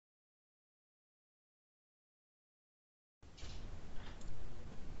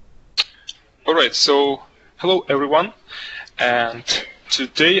All right, so hello everyone, and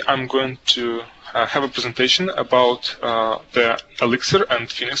today I'm going to have a presentation about the Elixir and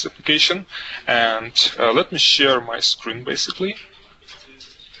Phoenix application, and let me share my screen basically.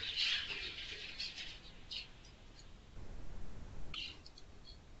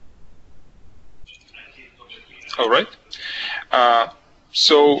 All right,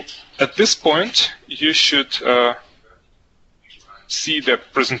 so at this point you should see the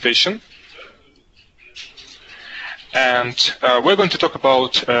presentation. And we're going to talk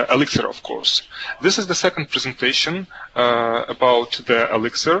about Elixir, of course. This is the second presentation about the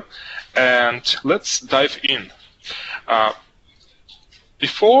Elixir, and let's dive in.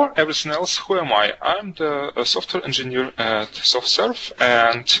 Before everything else, who am I? I'm the software engineer at SoftServe,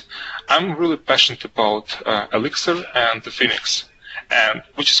 and I'm really passionate about Elixir and the Phoenix, and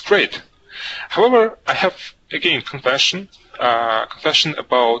which is great. However, I have again confession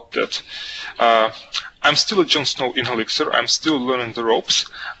about that. I'm still a Jon Snow in Elixir. I'm still learning the ropes,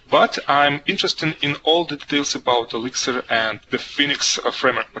 but I'm interested in all the details about Elixir and the Phoenix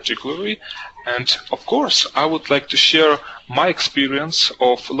framework particularly. And of course, I would like to share my experience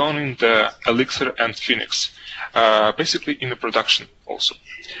of learning the Elixir and Phoenix, basically in the production also.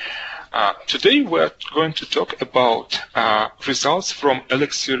 Today we're going to talk about results from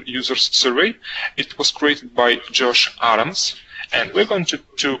Elixir users survey. It was created by Josh Adams, and we're going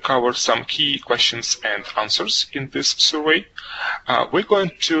to cover some key questions and answers in this survey. We're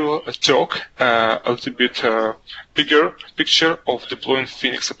going to talk a little bit bigger picture of deploying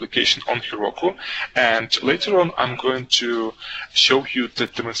Phoenix application on Heroku, and later on I'm going to show you the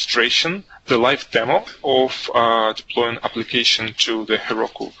demonstration, the live demo of deploying application to the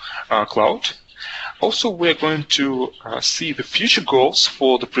Heroku cloud. Also, we're going to see the future goals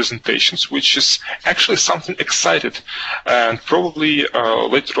for the presentations, which is actually something exciting. And probably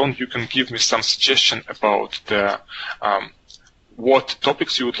later on you can give me some suggestion about the what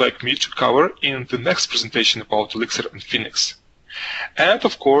topics you would like me to cover in the next presentation about Elixir and Phoenix. And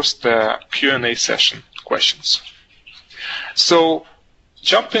of course, the Q&A session questions. So,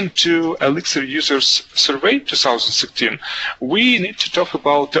 jumping to Elixir Users Survey 2016, we need to talk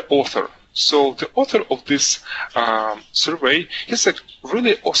about the author. So the author of this survey, he's a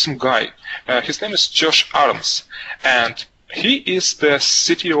really awesome guy. His name is Josh Adams, and he is the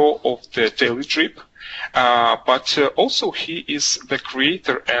CTO of the Daily Drip, but also he is the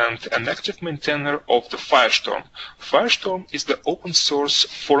creator and an active maintainer of the Firestorm. Firestorm is the open source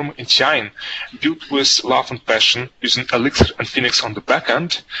forum engine built with love and passion using Elixir and Phoenix on the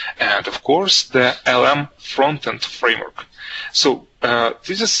backend, and of course the LM frontend framework. So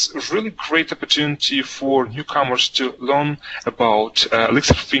this is a really great opportunity for newcomers to learn about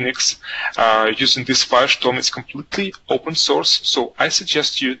Elixir Phoenix using this Firestorm. It's completely open source, so I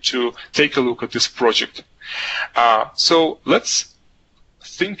suggest you to take a look at this project. So let's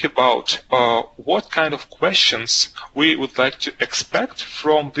think about what kind of questions we would like to expect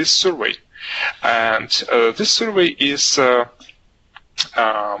from this survey. And this survey is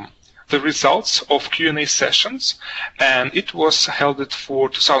the results of Q&A sessions, and it was held for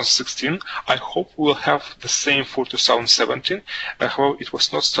 2016. I hope we'll have the same for 2017. However, it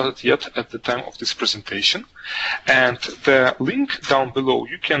was not started yet at the time of this presentation. And the link down below,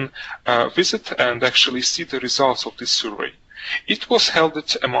 you can visit and actually see the results of this survey. It was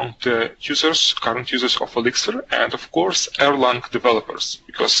held among the users, current users of Elixir, and of course Erlang developers,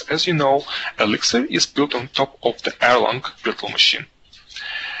 because as you know, Elixir is built on top of the Erlang virtual machine.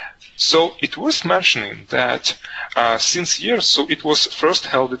 So it was mentioning that since years, so it was first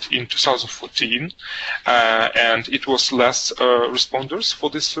held in 2014, and it was less responders for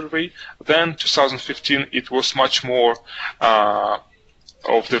this survey. Then 2015, it was much more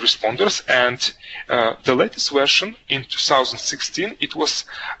of the responders, and the latest version in 2016, it was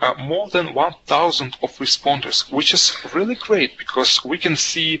more than 1,000 of responders, which is really great because we can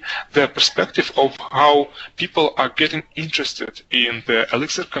see the perspective of how people are getting interested in the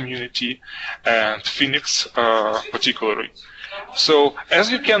Elixir community and Phoenix particularly. So as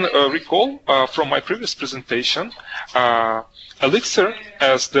you can recall from my previous presentation, Elixir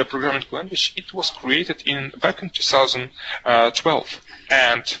as the programming language, it was created back in 2012.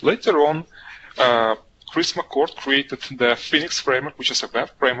 And later on, Chris McCord created the Phoenix framework, which is a web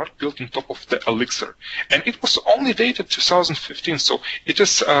framework built on top of the Elixir. And it was only dated 2015, so it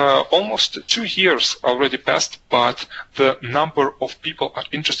is almost 2 years already passed, but the number of people are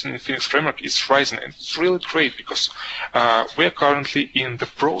interested in Phoenix framework is rising. And it's really great because we are currently in the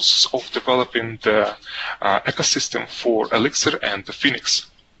process of developing the ecosystem for Elixir and the Phoenix.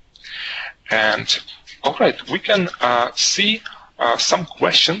 And all right, we can see some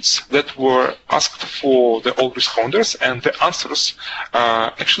questions that were asked for the all responders, and the answers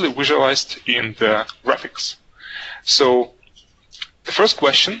actually visualized in the graphics. So the first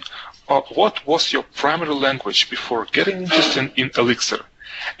question, what was your primary language before getting interested in Elixir?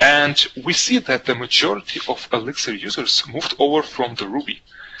 And we see that the majority of Elixir users moved over from the Ruby.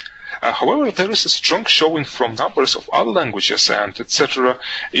 However, there is a strong showing from numbers of other languages and etc.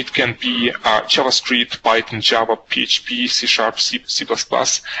 It can be JavaScript, Python, Java, PHP, C#, C++,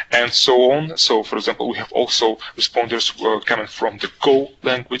 and so on. So, for example, we have also responders coming from the Go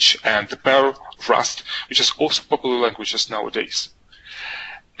language and the Perl, Rust, which is also popular languages nowadays.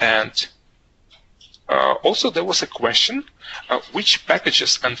 And also there was a question, which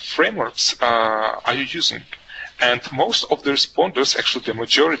packages and frameworks are you using? And most of the responders, actually the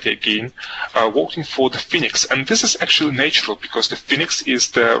majority again, are voting for the Phoenix. And this is actually natural because the Phoenix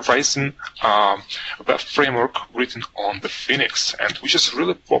is the rising web framework written on the Phoenix, and which is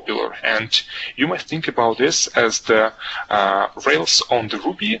really popular. And you might think about this as the Rails on the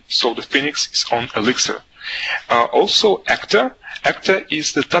Ruby, so the Phoenix is on Elixir. Also, Acta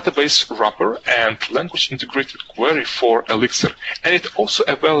is the database wrapper and language integrated query for Elixir, and it's also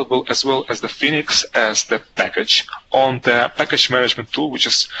available as well as the Phoenix as the package on the package management tool, which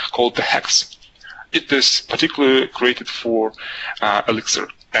is called the Hex. It is particularly created for Elixir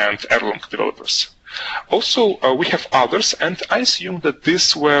and Erlang developers. Also, we have others, and I assume that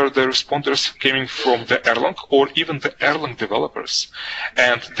these were the responders coming from the Erlang or even the Erlang developers,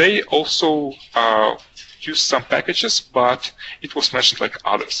 and they also use some packages, but it was mentioned like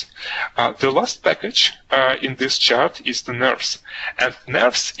others. The last package in this chart is the Nerves. And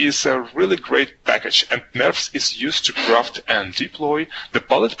Nerves is a really great package, and Nerves is used to craft and deploy the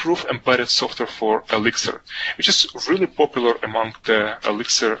bulletproof embedded software for Elixir, which is really popular among the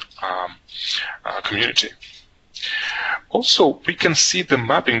Elixir community. Also, we can see the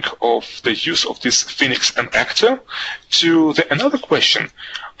mapping of the use of this Phoenix and Acta to another question.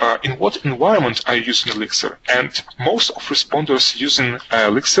 In what environment are you using Elixir? And most of responders using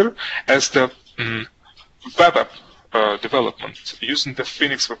Elixir as the web app development using the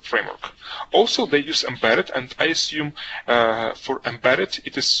Phoenix web framework. Also, they use embedded, and I assume for embedded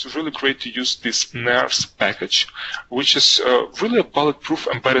it is really great to use this Nerves package, which is really a bulletproof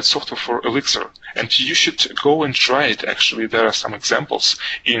embedded software for Elixir. And you should go and try it. Actually, there are some examples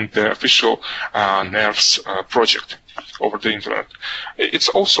in the official Nerves project over the internet. It's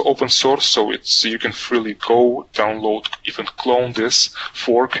also open source, so you can freely go, download, even clone this,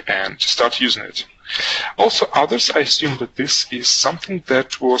 fork, and start using it. Also, others, I assume that this is something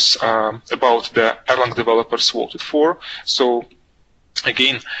that was about the Erlang developers voted for. So,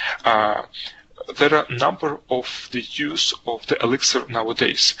 again, there are a number of the use of the Elixir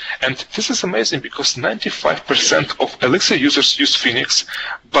nowadays. And this is amazing because 95% of Elixir users use Phoenix,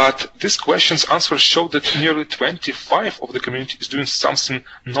 but this question's answers show that nearly 25% of the community is doing something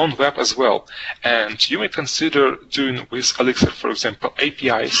non-web as well. And you may consider doing with Elixir, for example,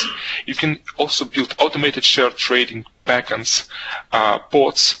 APIs. You can also build automated shared trading backends,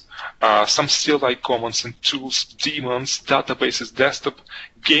 bots, some CLI commands and tools, daemons, databases, desktop,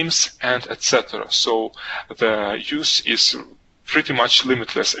 games, and etc. So the use is pretty much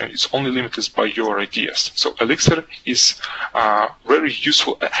limitless, and it's only limitless by your ideas. So Elixir is very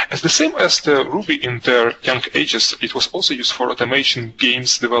useful. As the same as the Ruby in their young ages, it was also used for automation,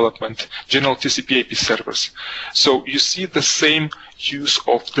 games development, general TCP IP servers. So you see the same use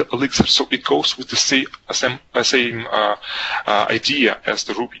of the Elixir. So it goes with the same idea as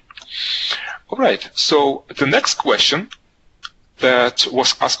the Ruby. All right, so the next question that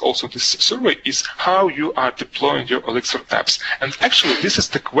was asked also in this survey is how you are deploying your Elixir apps. And actually, this is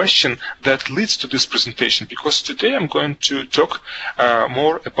the question that leads to this presentation, because today I'm going to talk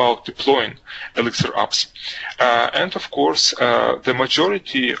more about deploying Elixir apps. And of course, the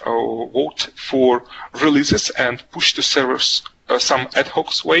majority vote for releases and push to servers some ad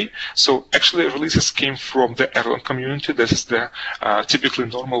hoc way. So actually releases came from the Erlang community. This is the typically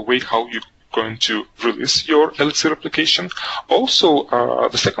normal way how you going to release your Elixir application. Also,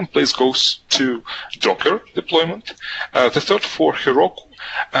 the second place goes to Docker deployment. The third for Heroku.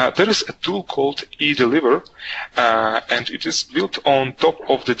 There is a tool called eDeliver, and it is built on top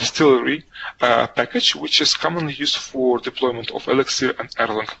of the distillery package, which is commonly used for deployment of Elixir and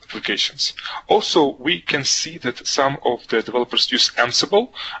Erlang applications. Also, we can see that some of the developers use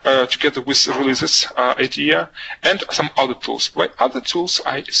Ansible together with releases idea, and some other tools. By other tools,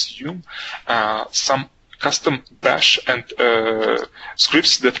 I assume some custom bash and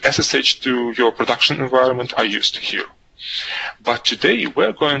scripts that SSH to your production environment are used here. But today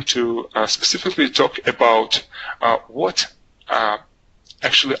we're going to specifically talk about what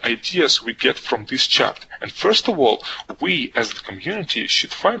actually ideas we get from this chat. And first of all, we as the community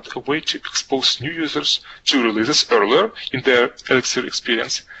should find a way to expose new users to releases earlier in their Elixir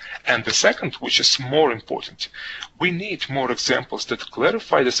experience. And the second, which is more important, we need more examples that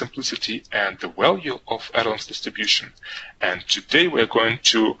clarify the simplicity and the value of Erlang's distribution. And today we are going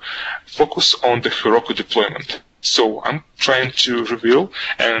to focus on the Heroku deployment. So I'm trying to reveal,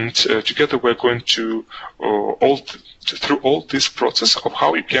 and together we're going to through all this process of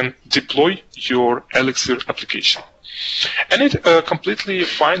how you can deploy your Elixir application. And it completely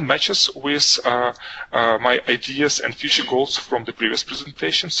fine matches with my ideas and future goals from the previous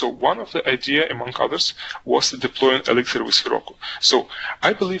presentation. So one of the idea, among others, was deploying Elixir with Heroku. So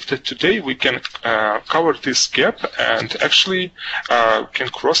I believe that today we can cover this gap and actually can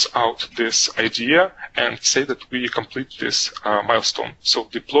cross out this idea and say that we complete this milestone. So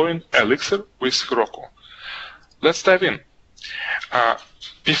deploying Elixir with Heroku. Let's dive in.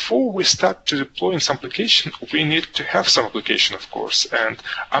 Before we start to deploying some application, we need to have some application, of course. And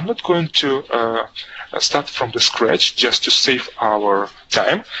I'm not going to start from the scratch just to save our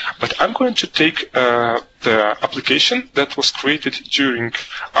time, but I'm going to take the application that was created during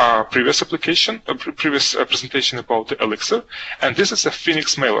our previous presentation about the Elixir, and this is a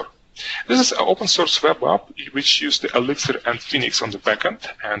Phoenix mailer. This is an open source web app which uses the Elixir and Phoenix on the backend,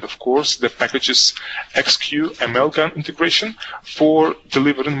 and of course the packages XQ MLGAN integration for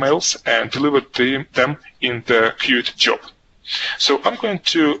delivering mails and deliver them in the queued job. So I'm going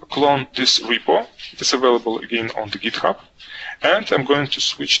to clone this repo. It is available again on the GitHub, and I'm going to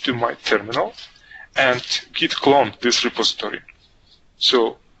switch to my terminal and git clone this repository.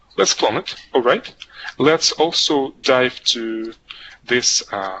 So let's clone it. All right. Let's also dive to this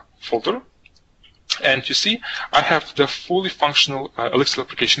folder, and you see I have the fully functional Elixir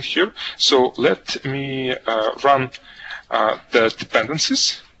application here. So let me run the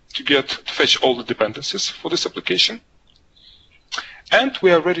dependencies to fetch all the dependencies for this application, and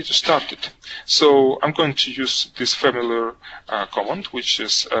we are ready to start it. So I'm going to use this familiar command, which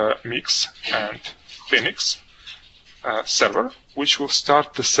is mix and Phoenix server, which will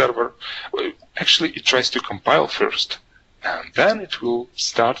start the server. Actually, it tries to compile first, and then it will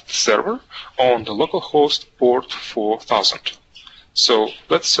start the server on the localhost port 4000. So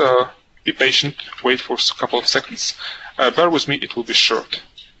let's be patient, wait for a couple of seconds. Bear with me, it will be short.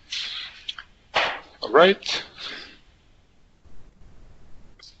 All right.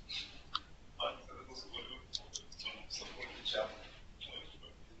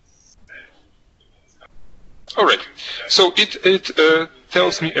 All right. So it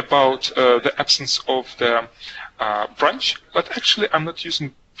tells me about the absence of the branch, but actually I'm not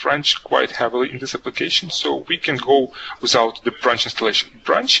using branch quite heavily in this application, so we can go without the branch installation.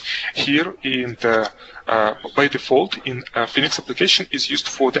 Branch here in the by default in Phoenix application is used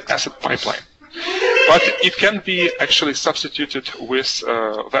for the asset pipeline, but it can be actually substituted with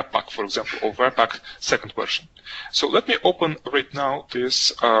Webpack, for example, or Webpack second version. So let me open right now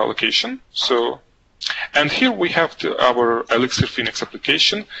this location. And here we have our Elixir Phoenix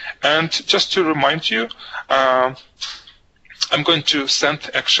application. And just to remind you, I'm going to send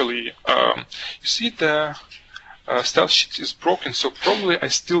actually, you see the style sheet is broken, so probably I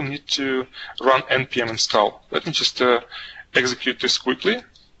still need to run npm install. Let me just execute this quickly.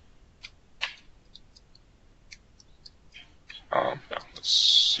 Yeah, let's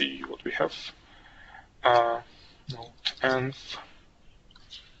see what we have. Node env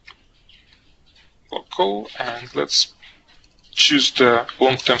local, and let's choose the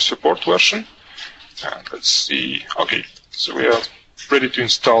long-term support version. And let's see. Okay, so we are ready to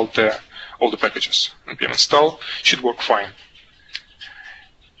install all the packages. npm install should work fine.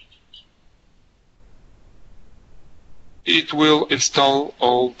 It will install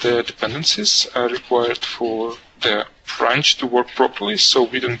all the dependencies required for the branch to work properly. So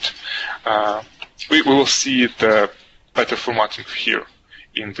we will see the better formatting here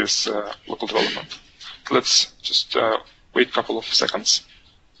in this local development. Let's just wait a couple of seconds.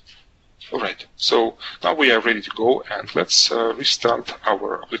 All right, so now we are ready to go, and let's restart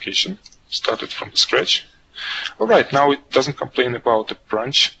our application, start it from the scratch. All right, now it doesn't complain about the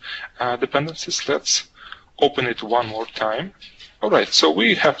branch dependencies. Let's open it one more time. All right, so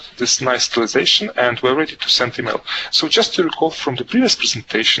we have this nice stylization, and we're ready to send email. So just to recall from the previous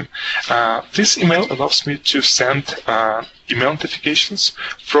presentation, this email allows me to send email notifications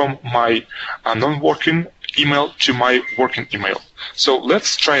from my non-working email to my working email. So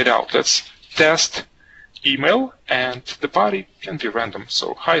let's try it out. Let's test email, and the body can be random.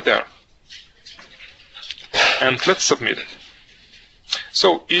 So hi there. And let's submit it.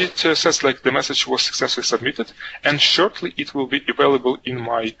 So it says like the message was successfully submitted, and shortly it will be available in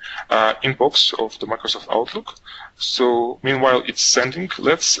my inbox of the Microsoft Outlook. So meanwhile it's sending,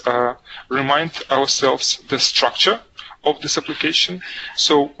 let's remind ourselves the structure of this application.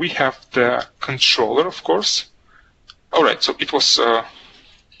 So we have the controller, of course. All right, so it was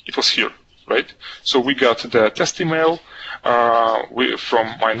here, right? So we got the test email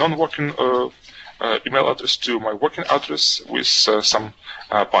from my non-working email address to my working address with some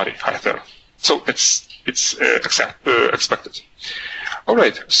body hi there. So it's expected. All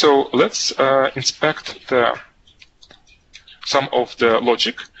right, so let's inspect some of the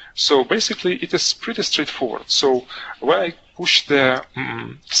logic. So basically, it is pretty straightforward. So when I push the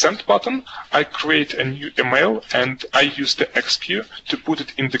send button, I create a new email, and I use the X queue to put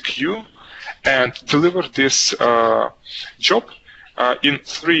it in the queue and deliver this job in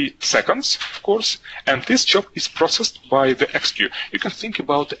 3 seconds, of course, and this job is processed by the X queue. You can think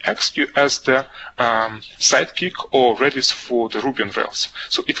about the X queue as the sidekick or Redis for the Ruby on Rails.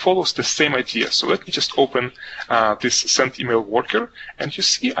 So it follows the same idea. So let me just open this send email worker, and you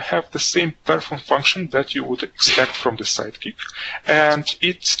see I have the same perform function that you would expect from the sidekick, and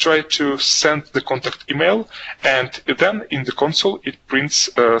it's trying to send the contact email, and then in the console it prints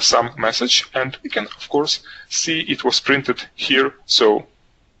some message, and we can of course see it was printed here. So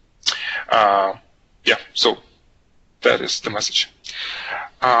yeah, so that is the message.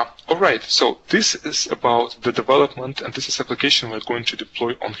 All right, so this is about the development, and this is application we're going to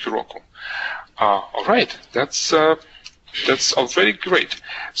deploy on Heroku. All right, that's already great.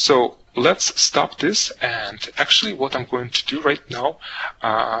 So let's stop this, and actually what I'm going to do right now,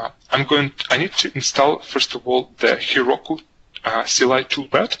 I need to install first of all the Heroku CLI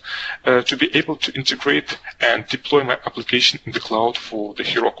toolpath to be able to integrate and deploy my application in the cloud for the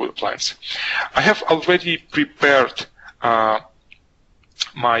Heroku appliance. I have already prepared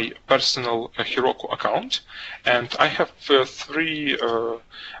my personal Heroku account, and I have 3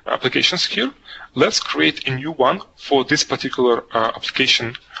 applications here. Let's create a new one for this particular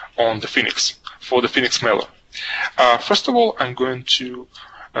application on the Phoenix, for the Phoenix mailer. First of all, I'm going to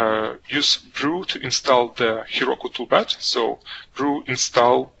use brew to install the Heroku toolpath. So brew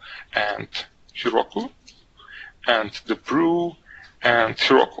install and Heroku, and the brew and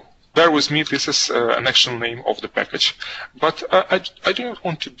Heroku. Bear with me, this is an actual name of the package, but I do not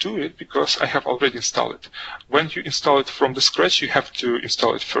want to do it because I have already installed it. When you install it from the scratch, you have to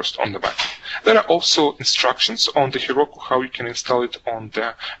install it first on the Mac. There are also instructions on the Heroku how you can install it on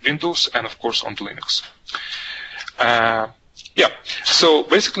the Windows and of course on the Linux. Yeah, so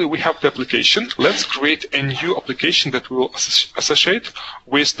basically we have the application. Let's create a new application that we will associate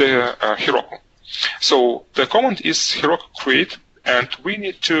with the Heroku. So the command is Heroku create, and we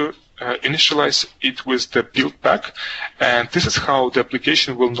need to initialize it with the build pack, and this is how the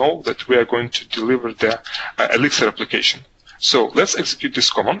application will know that we are going to deliver the Elixir application. So let's execute this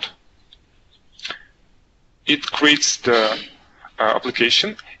command. It creates the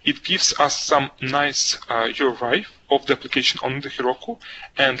application. It gives us some nice URI of the application on the Heroku,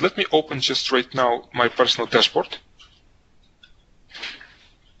 and let me open just right now my personal dashboard.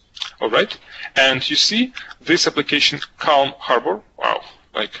 All right, and you see this application, Calm Harbor. Wow,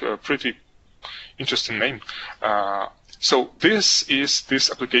 like a pretty interesting name. So this is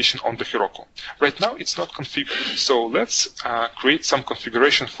this application on the Heroku. Right now it's not configured, so let's create some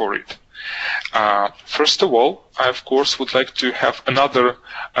configuration for it. First of all, I of course would like to have another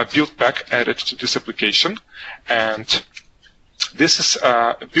build pack added to this application, and this is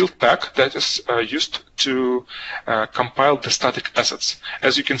a build pack that is used to compile the static assets.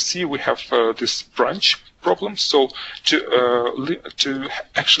 As you can see, we have this branch problem. So to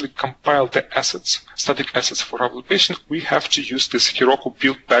actually compile the assets, static assets for our application, we have to use this Heroku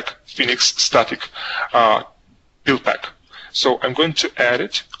build pack Phoenix static build pack. So I'm going to add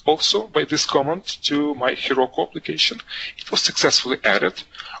it also by this command to my Heroku application. It was successfully added.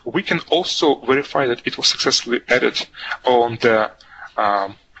 We can also verify that it was successfully added on the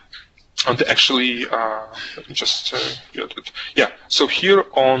actually, let me just get it. Yeah, so here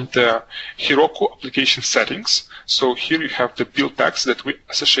on the Heroku application settings, so here you have the build packs that we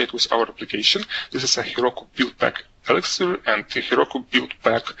associate with our application. This is a Heroku build pack Elixir and the Heroku build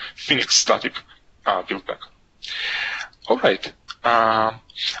pack Phoenix static build pack. All right,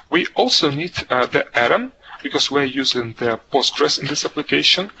 we also need the add-on, because we're using the Postgres in this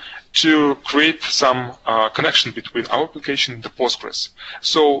application to create some connection between our application and the Postgres.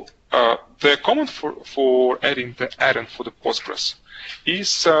 So the command for adding the add-on for the Postgres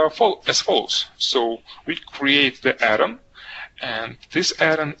is as follows. So we create the add-on, And this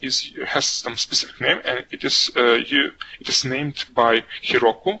add-on has some specific name, and it is named by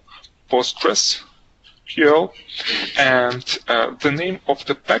Heroku, Postgres, QL, and the name of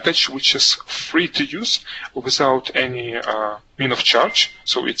the package, which is free to use without any mean of charge.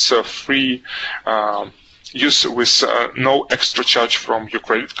 So it's a free use with no extra charge from your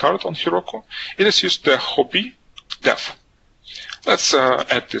credit card on Heroku. It is used the hobby dev. Let's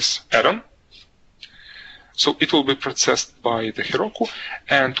add this add-on. So it will be processed by the Heroku,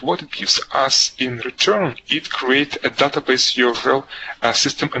 and what it gives us in return, it creates a database URL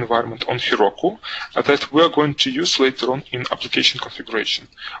system environment on Heroku that we are going to use later on in application configuration.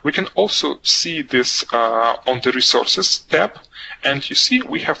 We can also see this on the resources tab, and you see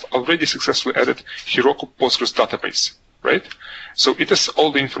we have already successfully added Heroku Postgres database, right? So it is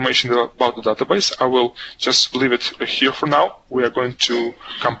all the information about the database. I will just leave it here for now. We are going to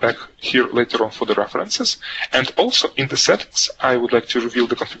come back here later on for the references. And also in the settings, I would like to reveal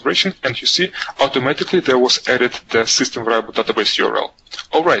the configuration, and you see automatically there was added the system variable database URL.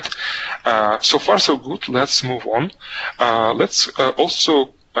 All right, so far so good. Let's move on. Let's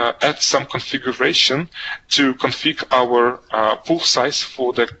also add some configuration to configure our pool size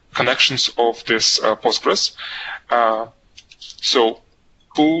for the connections of this Postgres. So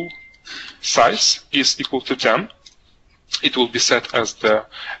pool size is equal to 10. It will be set as the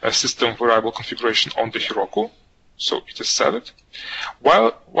system variable configuration on the Heroku. So it is set.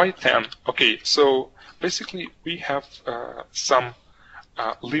 Why 10? Okay, so basically we have some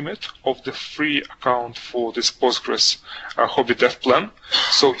limit of the free account for this Postgres hobby dev plan.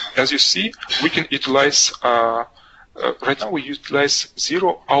 So as you see, we can utilize, right now we utilize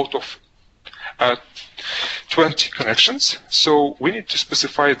 0 out of 20 connections, so we need to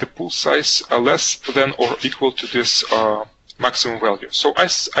specify the pool size less than or equal to this maximum value. So I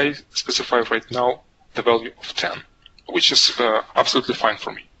specify right now the value of 10, which is absolutely fine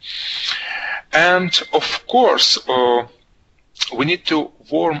for me. And of course, we need to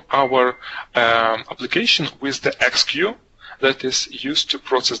warm our application with the XQ that is used to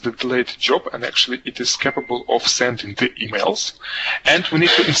process the delayed job, and actually it is capable of sending the emails. And we need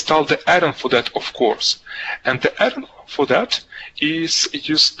to install the add-on for that, of course. And the add-on for that is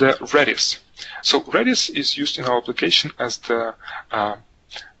use the Redis. So Redis is used in our application as the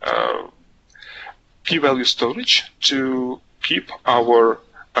key value storage to keep our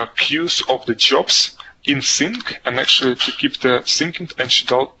queues of the jobs in sync, and actually to keep the synced and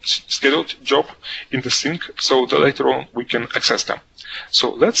scheduled job in the sync, so that later on we can access them.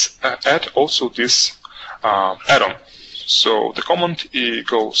 So let's add also this add-on. So the command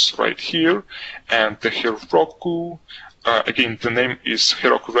goes right here, and the Heroku, again the name is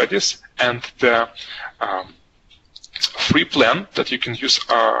Heroku Redis, and the free plan that you can use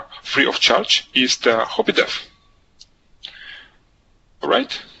free of charge is the hobby dev. All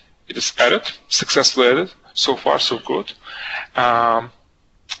right. It is added, successfully added. So far, so good.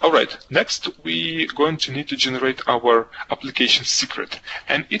 All right, next we're going to need to generate our application secret.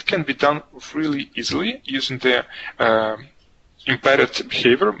 And it can be done really easily using the embedded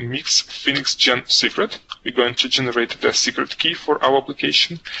behavior mix Phoenix gen secret. We're going to generate the secret key for our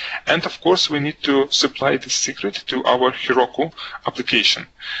application. And of course, we need to supply the secret to our Heroku application.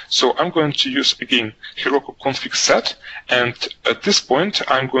 So I'm going to use, again, Heroku config set. And at this point,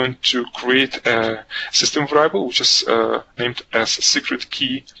 I'm going to create a system variable, which is named as secret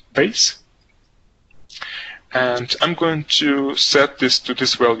key base. And I'm going to set this to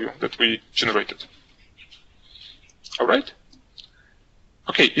this value that we generated. All right?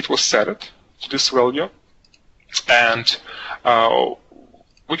 Okay, it was set to this value, and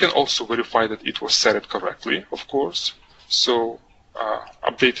we can also verify that it was set correctly, of course. So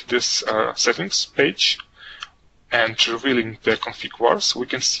update this settings page, and revealing the config vars, we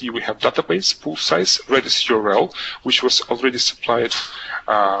can see we have database, pool size, Redis URL, which was already supplied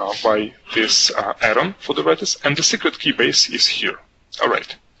by this add-on for the Redis, and the secret key base is here. All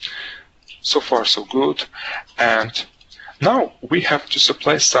right, so far so good. And now we have to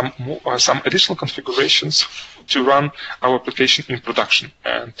supply some additional configurations to run our application in production,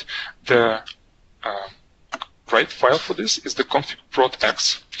 and the right file for this is the config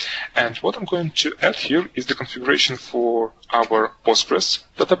prot.x. And what I'm going to add here is the configuration for our Postgres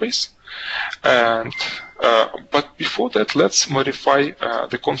database. And but before that, let's modify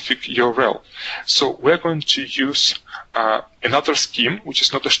the config URL. So we're going to use another scheme, which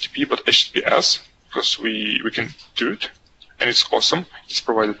is not HTTP but HTTPS, because we can do it. and it's awesome. It's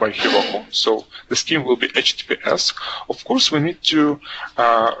provided by Heroku, so the scheme will be HTTPS. Of course, we need to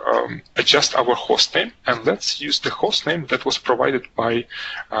adjust our hostname, and let's use the hostname that was provided by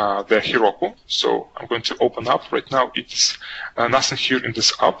the Heroku. So I'm going to open up. Right now, it's nothing here in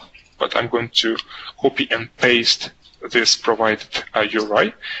this app, but I'm going to copy and paste this provided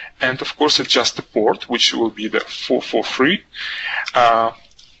URI, and of course adjust the port, which will be the 443.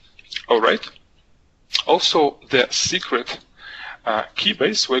 All right. Also, the secret key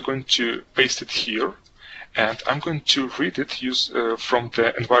base, we're going to paste it here, and I'm going to read it from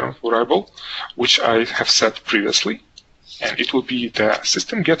the environment variable, which I have set previously, and it will be the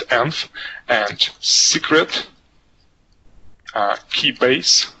system get env and secret key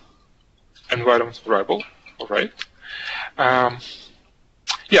base environment variable. All right.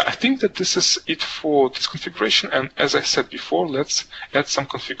 Yeah, I think that this is it for this configuration, and as I said before, let's add some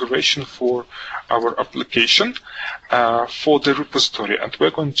configuration for our application for the repository, and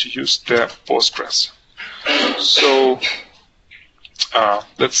we're going to use the Postgres. So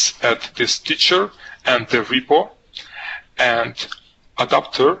let's add this teacher and the repo, and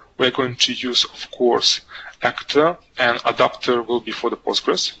adapter, we're going to use, of course, actor, and adapter will be for the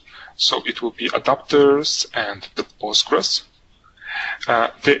Postgres. So it will be adapters and the Postgres.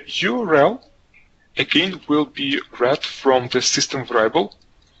 The URL, again, will be read from the system variable.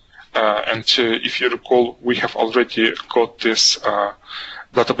 And if you recall, we have already got this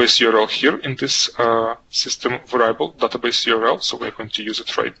database URL here in this system variable, database URL. So we're going to use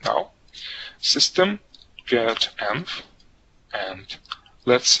it right now. System get env, and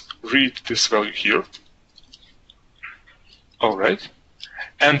let's read this value here. All right.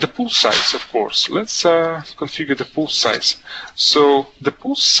 And the pool size, of course. Let's configure the pool size. So the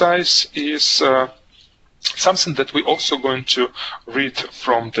pool size is something that we're also going to read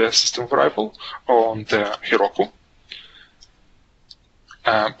from the system variable on the Heroku.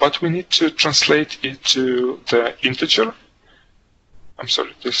 But we need to translate it to the integer. I'm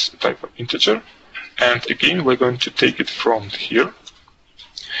sorry, this type of integer. And again, we're going to take it from here.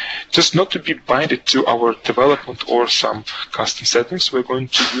 Just not to be binded to our development or some custom settings, we're going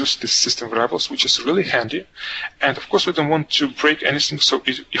to use this system variables, which is really handy. And of course, we don't want to break anything, so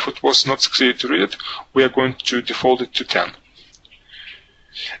if it was not succeeded to read it, we are going to default it to 10.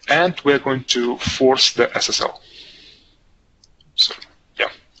 And we're going to force the SSL. So,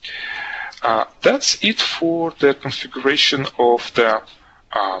 yeah. That's it for the configuration of the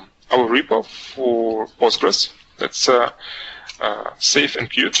our repo for Postgres. Let's save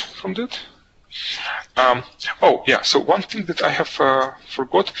and quit from that. Oh, yeah, so one thing that I have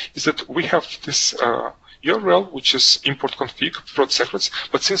forgot is that we have this URL, which is import config prod secrets,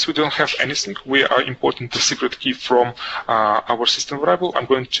 but since we don't have anything, we are importing the secret key from our system variable. I'm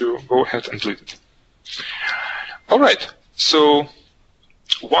going to go ahead and delete it. All right, so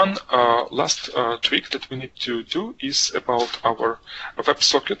one last trick that we need to do is about our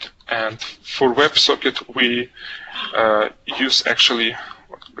WebSocket, and for WebSocket we use actually,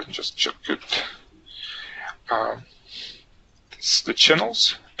 let me just check it, the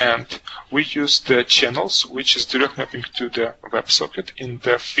channels, and we use the channels, which is direct mapping to the WebSocket in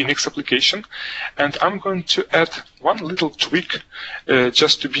the Phoenix application. And I'm going to add one little tweak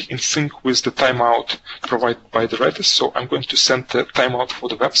just to be in sync with the timeout provided by the Redis. So I'm going to send the timeout for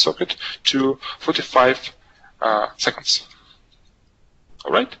the WebSocket to 45 seconds.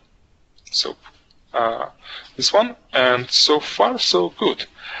 All right? So this one, and so far so good.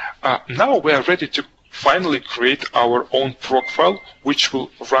 Now we are ready to finally create our own proc file, which will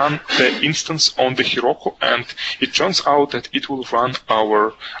run the instance on the Heroku, and it turns out that it will run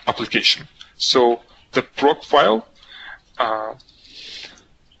our application. So the proc file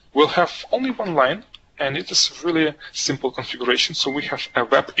will have only one line, and it is really simple configuration. So we have a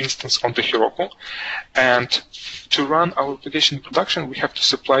web instance on the Heroku, and to run our application in production, we have to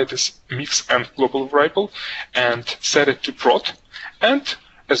supply this mix and global variable and set it to prod, and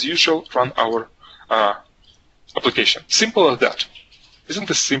as usual, run our application. Simple as that. Isn't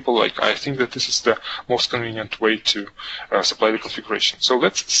this simple? Like, I think that this is the most convenient way to supply the configuration. So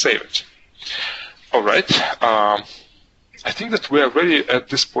let's save it. All right. I think that we are ready at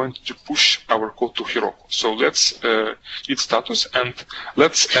this point to push our code to Heroku. So let's git status, and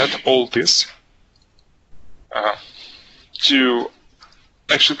let's add all this to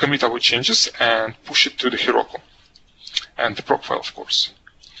actually commit our changes and push it to the Heroku and the proc file, of course.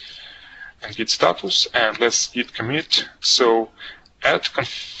 And git status, and let's git commit. So add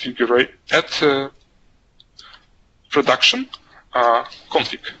production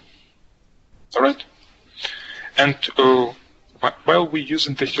config. All right. And while we're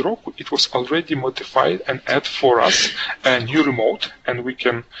using the Heroku, it was already modified and add for us a new remote, and we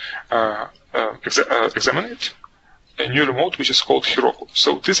can examine it. A new remote which is called Heroku.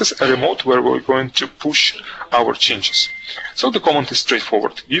 So this is a remote where we're going to push our changes. So the command is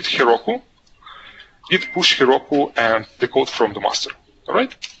straightforward: git Heroku, git push Heroku, and the code from the master. All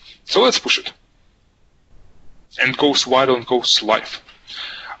right. So let's push it, and goes viral and goes live.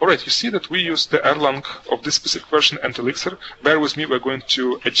 All right, you see that we use the Erlang of this specific version and Elixir. Bear with me, we're going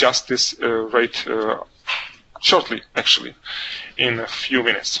to adjust this shortly, actually, in a few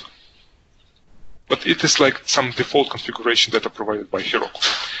minutes. But it is like some default configuration that are provided by Heroku.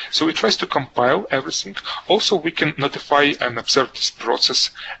 So it tries to compile everything. Also, we can notify and observe this process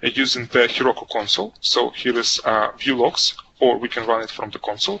using the Heroku console. So here is view logs, or we can run it from the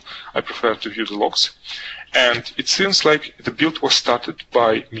console. I prefer to view the logs. And it seems like the build was started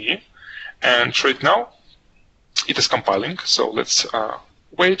by me, and right now it is compiling. So let's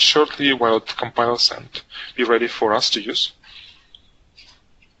wait shortly while it compiles and be ready for us to use.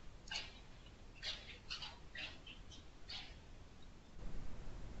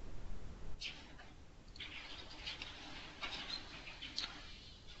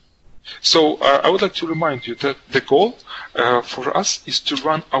 So I would like to remind you that the goal for us is to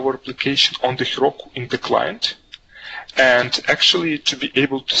run our application on the Heroku in the client, and actually to be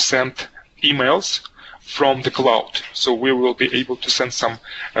able to send emails from the cloud. So we will be able to send some,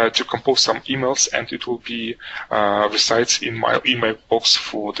 to compose some emails, and it will be resides in my email box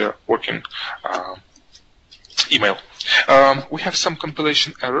for the working email. We have some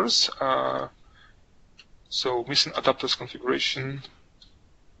compilation errors. So missing adapters configuration.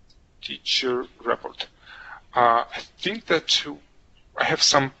 Teacher report. I think that I have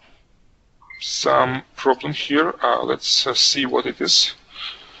some problem here. Let's see what it is.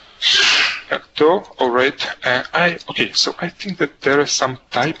 All right. Okay. So I think that there is some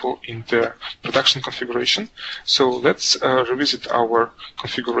typo in the production configuration. So let's revisit our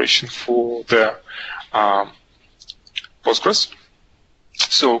configuration for the Postgres.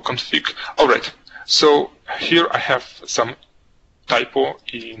 So config. All right. So here I have some typo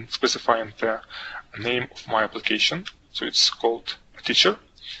in specifying the name of my application. So it's called teacher.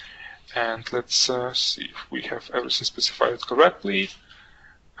 And let's see if we have everything specified correctly.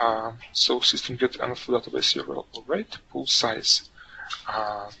 So system get env database URL. All right. Pool size.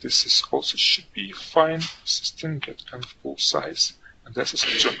 This is also should be fine. System get env pool size. And that's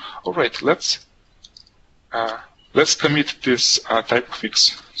essential. All right. Let's commit this typo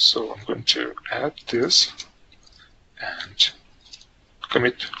fix. So I'm going to add this and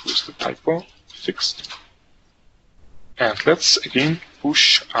commit with the typo fixed. And let's again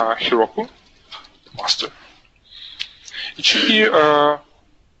push Heroku, the master. It should be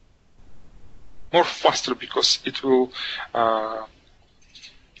more faster because it will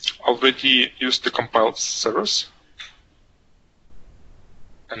already use the compiled servers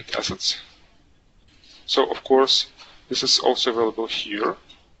and assets. So of course, this is also available here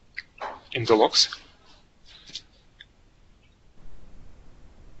in the logs.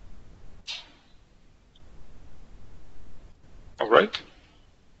 All right.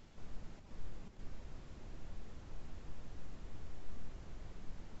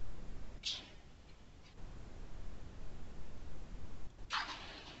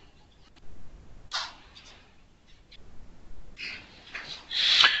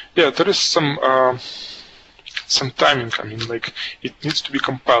 Yeah, there is some timing. I mean, like it needs to be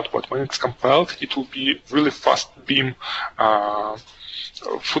compiled, but when it's compiled, it will be really fast beam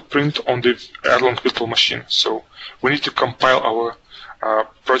footprint on the Erlang virtual machine. So we need to compile our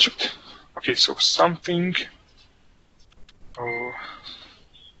project. Okay, so something.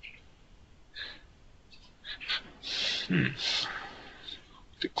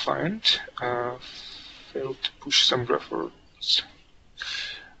 The client failed to push some reference.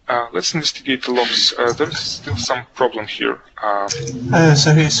 Let's investigate the logs. There's still some problem here.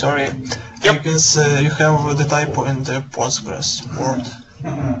 Sergii, sorry. Yep. I guess you have the typo in the Postgres word.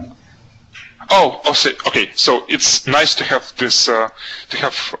 Oh, okay. So it's nice to have this, to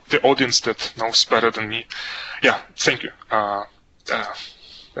have the audience that knows better than me. Yeah, thank you.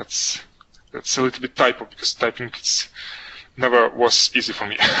 That's a little bit typo because typing never was easy for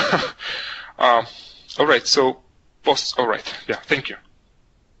me. All right. So all right. Yeah, thank you.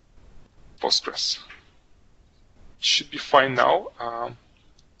 Postgres should be fine now.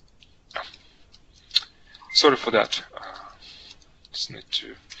 Sorry for that. Just need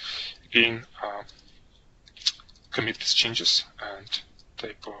to again commit these changes and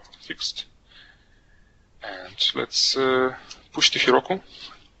typo fixed. And let's push the Heroku.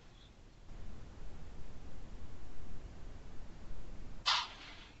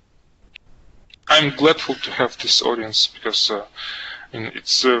 I'm grateful to have this audience because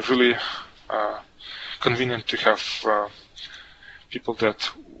it's really convenient to have people that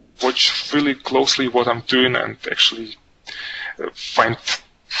watch really closely what I'm doing and actually find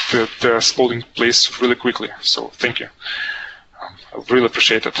the exploding place really quickly. So thank you. I really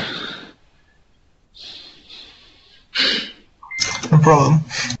appreciate it. No problem.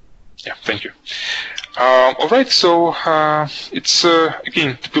 Yeah, thank you. All right, so it's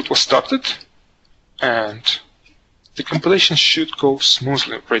again, the build was started, and the compilation should go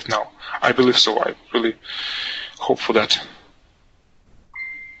smoothly right now. I believe so. I really hope for that.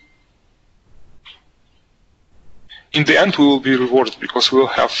 In the end, we will be rewarded because we will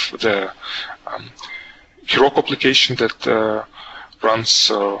have the Heroku application that runs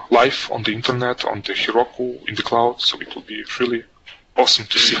live on the internet, on the Heroku, in the cloud, so it will be really awesome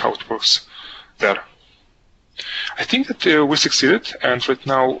to see how it works there. I think that we succeeded, and right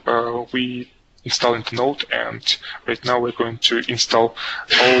now we installing the node, and right now we're going to install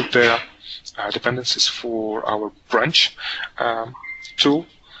all the dependencies for our branch tool.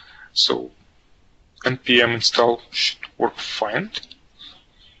 So npm install should work fine.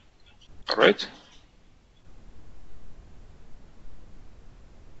 All right.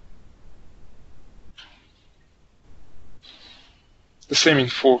 The same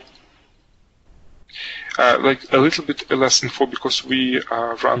info, like a little bit less info because we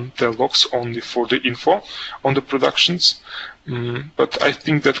run the logs only for the info on the productions. But I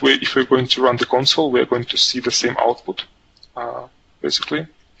think that if we're going to run the console, we're going to see the same output, basically.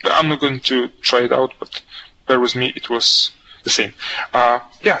 I'm not going to try it out, but bear with me, it was the same.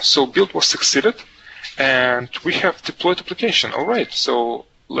 Yeah, so build was succeeded, and we have deployed application. All right, so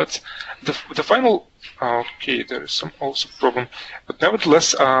let's the final. Okay, there is some also problem, but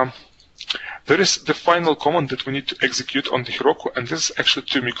nevertheless, there is the final command that we need to execute on the Heroku, and this is actually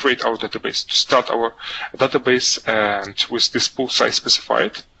to migrate our database, to start our database, and with this pool size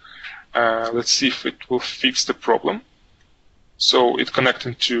specified. Let's see if it will fix the problem. So it's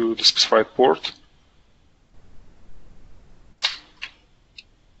connecting to the specified port.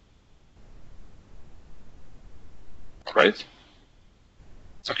 All right.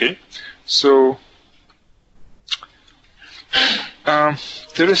 Okay. So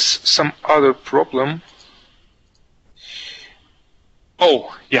there is some other problem.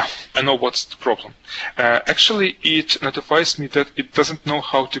 Oh, yeah, I know what's the problem. Actually, it notifies me that it doesn't know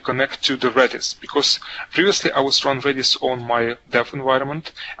how to connect to the Redis, because previously I was running Redis on my dev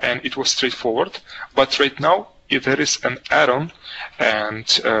environment, and it was straightforward. But right now, there is an add-on,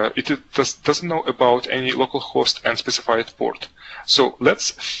 and it doesn't know about any localhost and specified port. So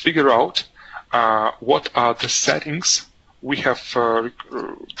let's figure out what are the settings we have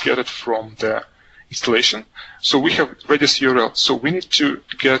gathered from the installation. So we have Redis URL. So we need to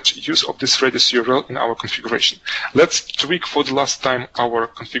get use of this Redis URL in our configuration. Let's tweak for the last time our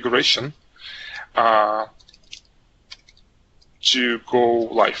configuration to go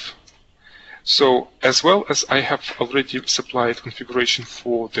live. So as well as I have already supplied configuration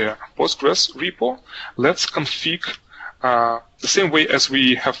for the Postgres repo, let's config the same way as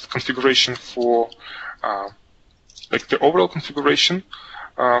we have configuration for like the overall configuration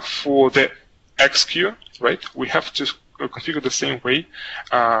for the XQ, right? We have to configure the same way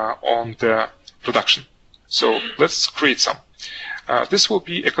on the production. So let's create some. This will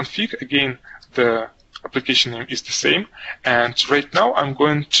be a config. Again, the application name is the same. And right now I'm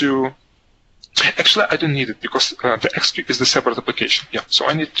going to, actually I don't need it because the XQ is the separate application. Yeah, so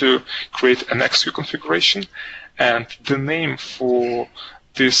I need to create an XQ configuration, and the name for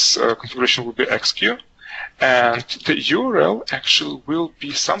this configuration will be XQ. And the URL actually will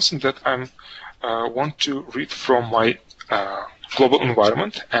be something that I want to read from my global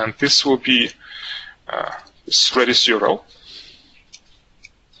environment, and this will be this Redis URL.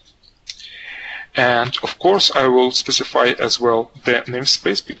 And of course, I will specify as well the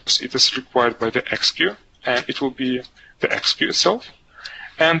namespace because it is required by the XQ, and it will be the XQ itself.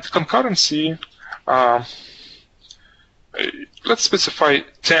 And concurrency, let's specify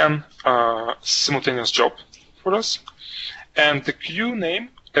 10 simultaneous job for us, and the queue name,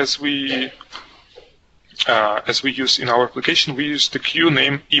 as we use in our application, we use the queue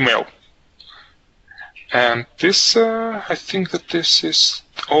name email. And this, I think that this is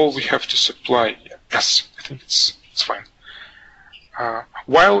all we have to supply. Yes, I think it's fine.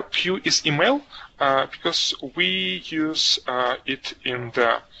 While queue is email, because we use it in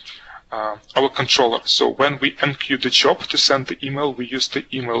the our controller. So when we enqueue the job to send the email, we use the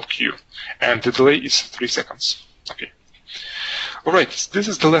email queue, and the delay is 3 seconds. Okay. All right, this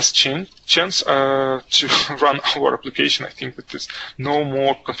is the last chance to run our application. I think that no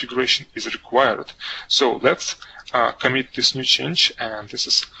more configuration is required. So let's commit this new change, and this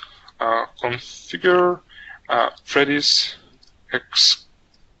is configure Freddy's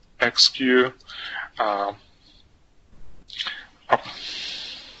XQ up.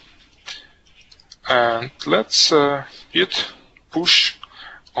 And let's git push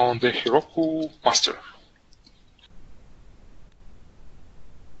on the Heroku master.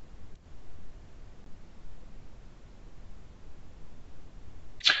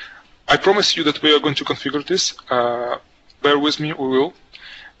 I promise you that we are going to configure this. Bear with me, we will.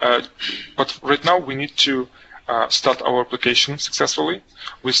 But right now we need to start our application successfully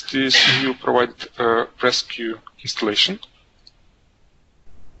with this new provided rescue installation.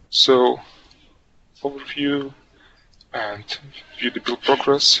 So overview and view the build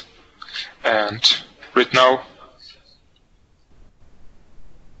progress. And right now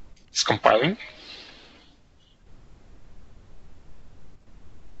it's compiling,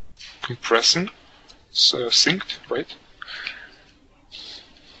 compressing, so synced, right?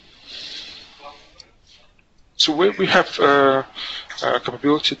 So we have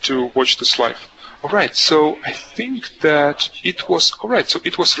capability to watch this live. All right, so I think that it was all right. So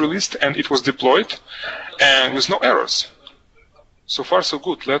it was released and it was deployed, and with no errors. So far, so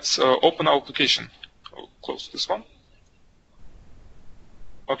good. Let's open our application. I'll close this one.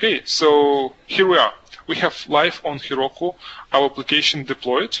 Okay, so here we are. We have live on Heroku our application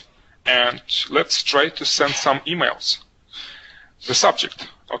deployed, and let's try to send some emails. The subject,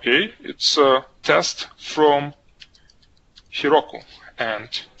 okay, it's a test from Heroku, and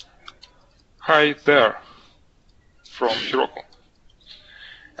hi there from Heroku.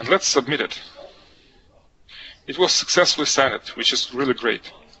 And let's submit it. It was successfully sent, which is really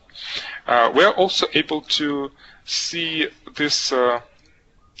great. We are also able to see this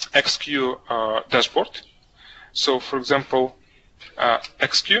XQ dashboard. So, for example,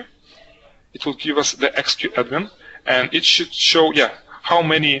 XQ, it will give us the XQ admin, and it should show, how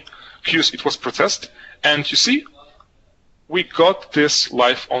many queues it was processed. And you see, we got this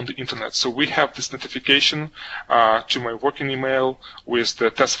live on the internet. So we have this notification to my working email with the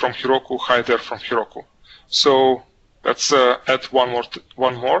test from Heroku, hi there from Heroku. So let's add one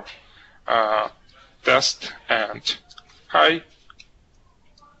more test, and hi,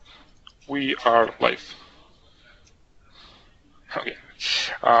 we are live. Okay.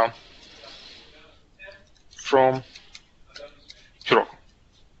 From Heroku.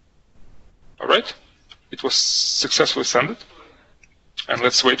 All right. It was successfully sent, and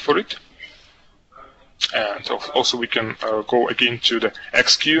let's wait for it. And also we can go again to the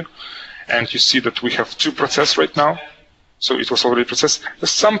XQ, and you see that we have two processes right now. So it was already processed.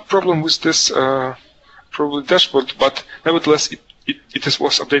 There's some problem with this probably dashboard, but nevertheless it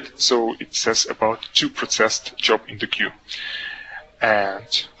was updated, so it says about two processed job in the queue.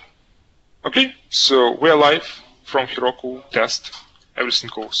 And okay, so we're live from Heroku test. Everything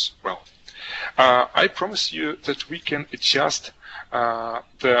goes well. I promise you that we can adjust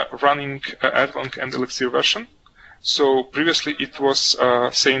the running Erlang and Elixir version. So previously it was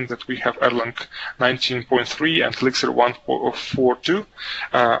saying that we have Erlang 19.3 and Elixir 1.42.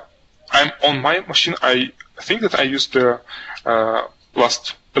 I'm on my machine. I think that I used the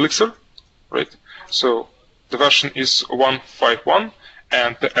last Elixir, right? So the version is 1.51,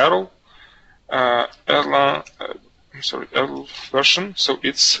 and the Erlang version, so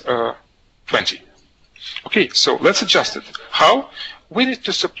it's 20. Okay, so let's adjust it. How? We need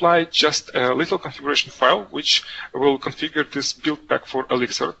to supply just a little configuration file which will configure this build pack for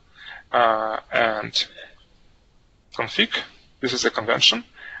Elixir. And config, this is a convention.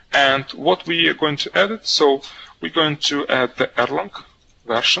 And what we are going to add it, so we're going to add the Erlang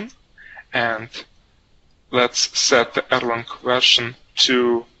version, and let's set the Erlang version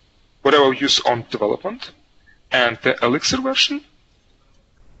to whatever we use on development. And the Elixir version,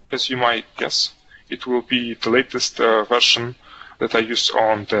 as you might guess, it will be the latest version that I use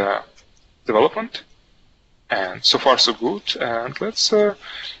on the development. And so far so good. And let's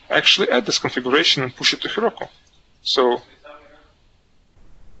actually add this configuration and push it to Heroku. So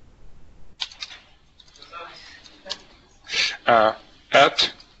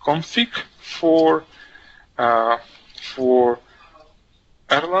add config for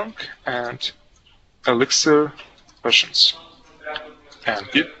Erlang and Elixir versions, and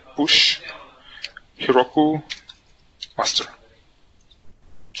git push Heroku master.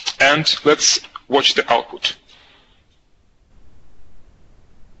 And let's watch the output.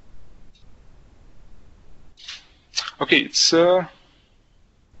 Okay, it's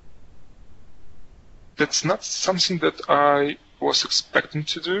that's not something that I was expecting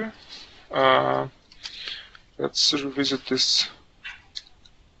to do. Let's revisit this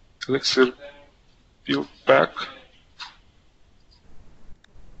Elixir build back.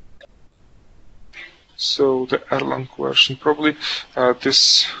 So the Erlang version, probably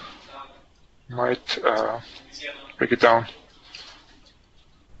this might break it down.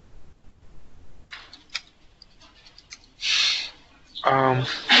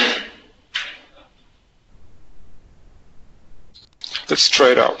 Let's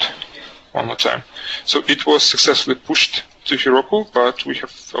try it out one more time. So it was successfully pushed to Heroku, but we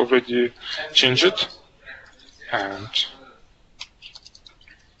have already changed it. And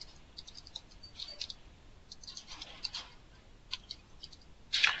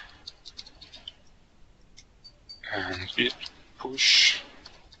we push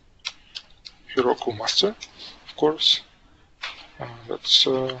Heroku master, of course. That's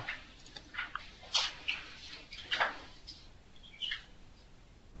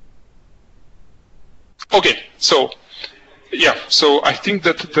okay. So yeah, so I think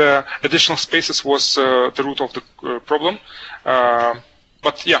that the additional spaces was the root of the problem.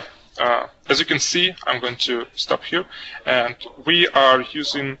 But yeah, as you can see, I'm going to stop here, and we are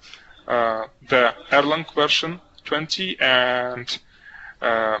using the Erlang version 20 and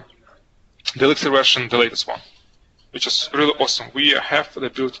the Elixir version, the latest one, which is really awesome. We have the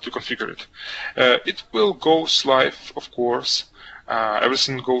ability to configure it. It will go live, of course.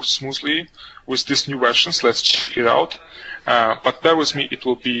 Everything goes smoothly with these new versions. Let's check it out. But bear with me, it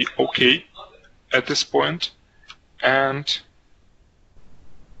will be okay at this point. And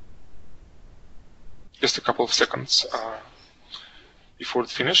just a couple of seconds before it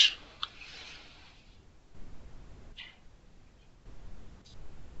finishes.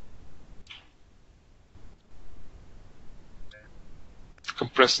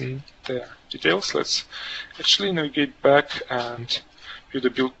 Compressing the details. Let's actually navigate back and view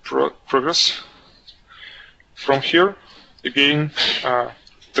the build progress. From here, again,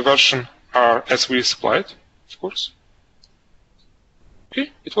 the version are as we supplied, of course.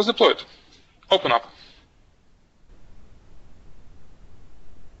 Okay, it was deployed. Open up.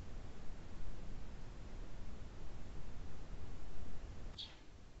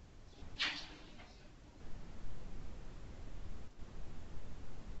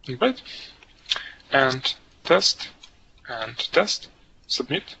 Right, and test,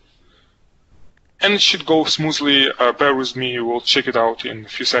 submit, and it should go smoothly. Bear with me, we'll check it out in a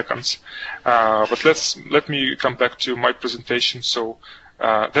few seconds. But let me come back to my presentation. So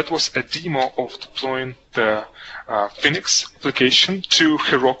that was a demo of deploying the Phoenix application to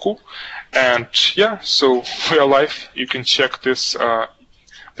Heroku, and yeah, so we are live. You can check this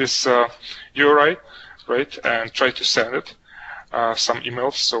URI, right, and try to send it. Some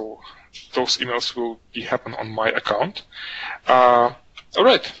emails, so those emails will be happen on my account. All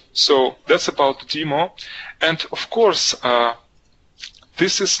right, so that's about the demo, and of course,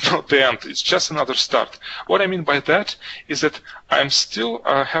 this is not the end. It's just another start. What I mean by that is that I'm still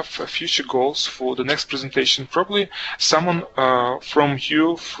have future goals for the next presentation. Probably someone from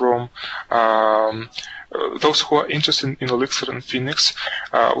you, from those who are interested in Elixir and Phoenix,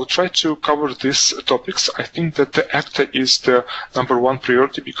 will try to cover these topics. I think that the actor is the #1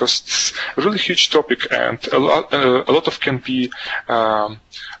 priority because it's a really huge topic, and a lot of can be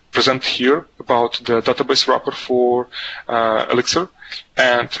present here about the database wrapper for Elixir,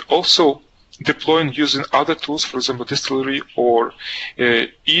 and also deploying using other tools, for example, Distillery or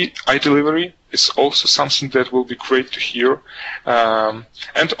iDelivery is also something that will be great to hear.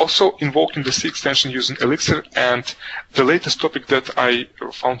 And also invoking the C extension using Elixir. And the latest topic that I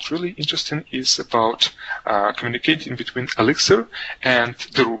found really interesting is about communicating between Elixir and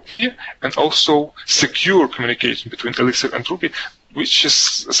the Ruby, and also secure communication between Elixir and Ruby, which is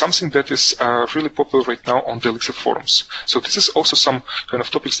something that is really popular right now on the Elixir forums. So this is also some kind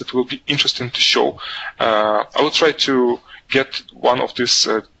of topics that will be interesting to show. I will try to get one of these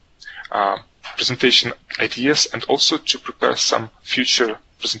presentation ideas and also to prepare some future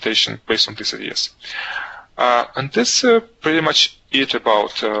presentation based on these ideas. And that's pretty much it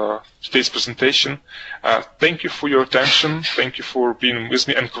about today's presentation. Thank you for your attention. Thank you for being with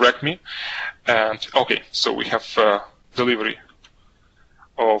me and correct me. And okay, so we have delivery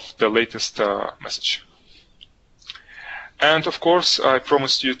of the latest message. And of course, I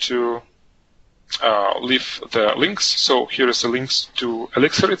promised you to leave the links. So here is the links to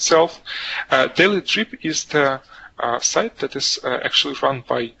Elixir itself. Daily Drip is the site that is actually run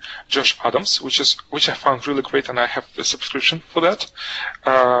by Josh Adams, which I found really great, and I have a subscription for that.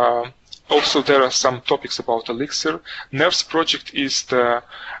 Also, there are some topics about Elixir. Nerves project is the,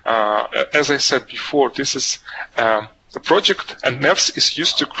 as I said before, this is the project, and nerves is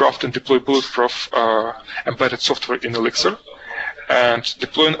used to craft and deploy bulletproof embedded software in Elixir. And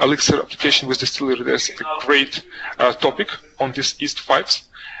deploying Elixir application with distillery is a great topic on this East 5s.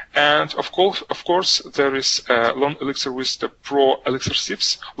 And of course, there is Lone Elixir with the Pro Elixir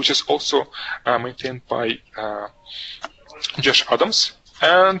sieves, which is also maintained by Josh Adams.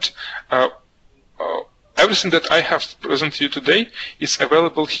 And everything that I have presented to you today is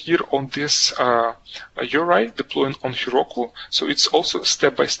available here on this URI, deploying on Heroku. So it's also a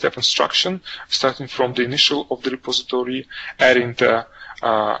step-by-step instruction, starting from the initial of the repository, adding the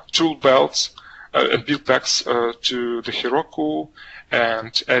tool belts and build packs to the Heroku,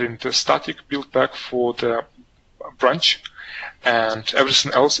 and adding the static build pack for the branch, and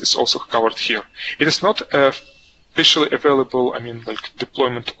everything else is also covered here. It is not officially available, like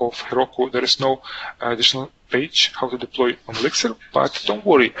deployment of Heroku. There is no additional page how to deploy on Elixir, but don't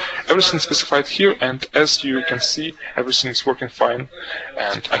worry, everything is specified here, and as you can see, everything is working fine.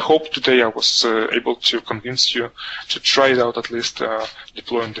 And I hope today I was able to convince you to try it out, at least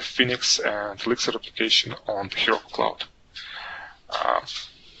deploying the Phoenix and Elixir application on the Heroku cloud.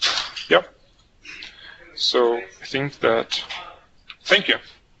 Yeah. So I think that, thank you.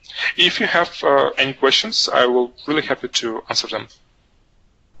 If you have any questions, I will really happy to answer them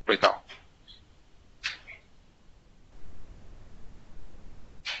right now.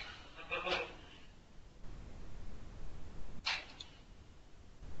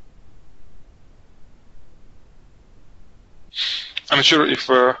 I'm not sure if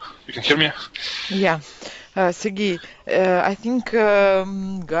you can hear me. Yeah. Sergii, I think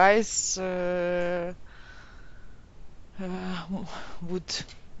guys would,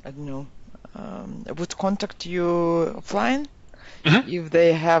 I don't know, would contact you offline if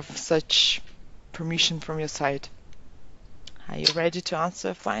they have such permission from your side. Are you ready to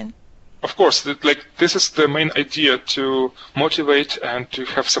answer offline? Of course, this is the main idea, to motivate and to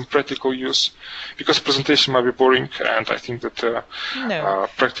have some practical use, because presentation might be boring, and I think that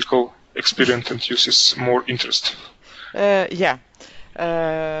practical experience and use is more interest. Yeah,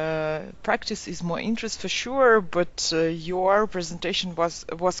 practice is more interest for sure, but your presentation was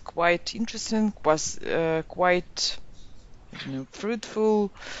quite interesting, was quite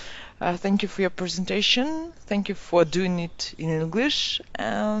fruitful. Thank you for your presentation. Thank you for doing it in English,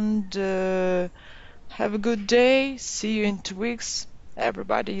 and have a good day. See you in 2 weeks.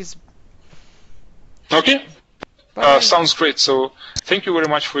 Everybody is okay. Sounds great. So thank you very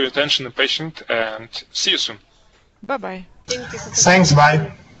much for your attention and patience, and see you soon. Bye-bye. Thanks,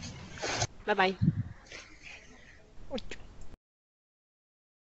 bye. Bye-bye.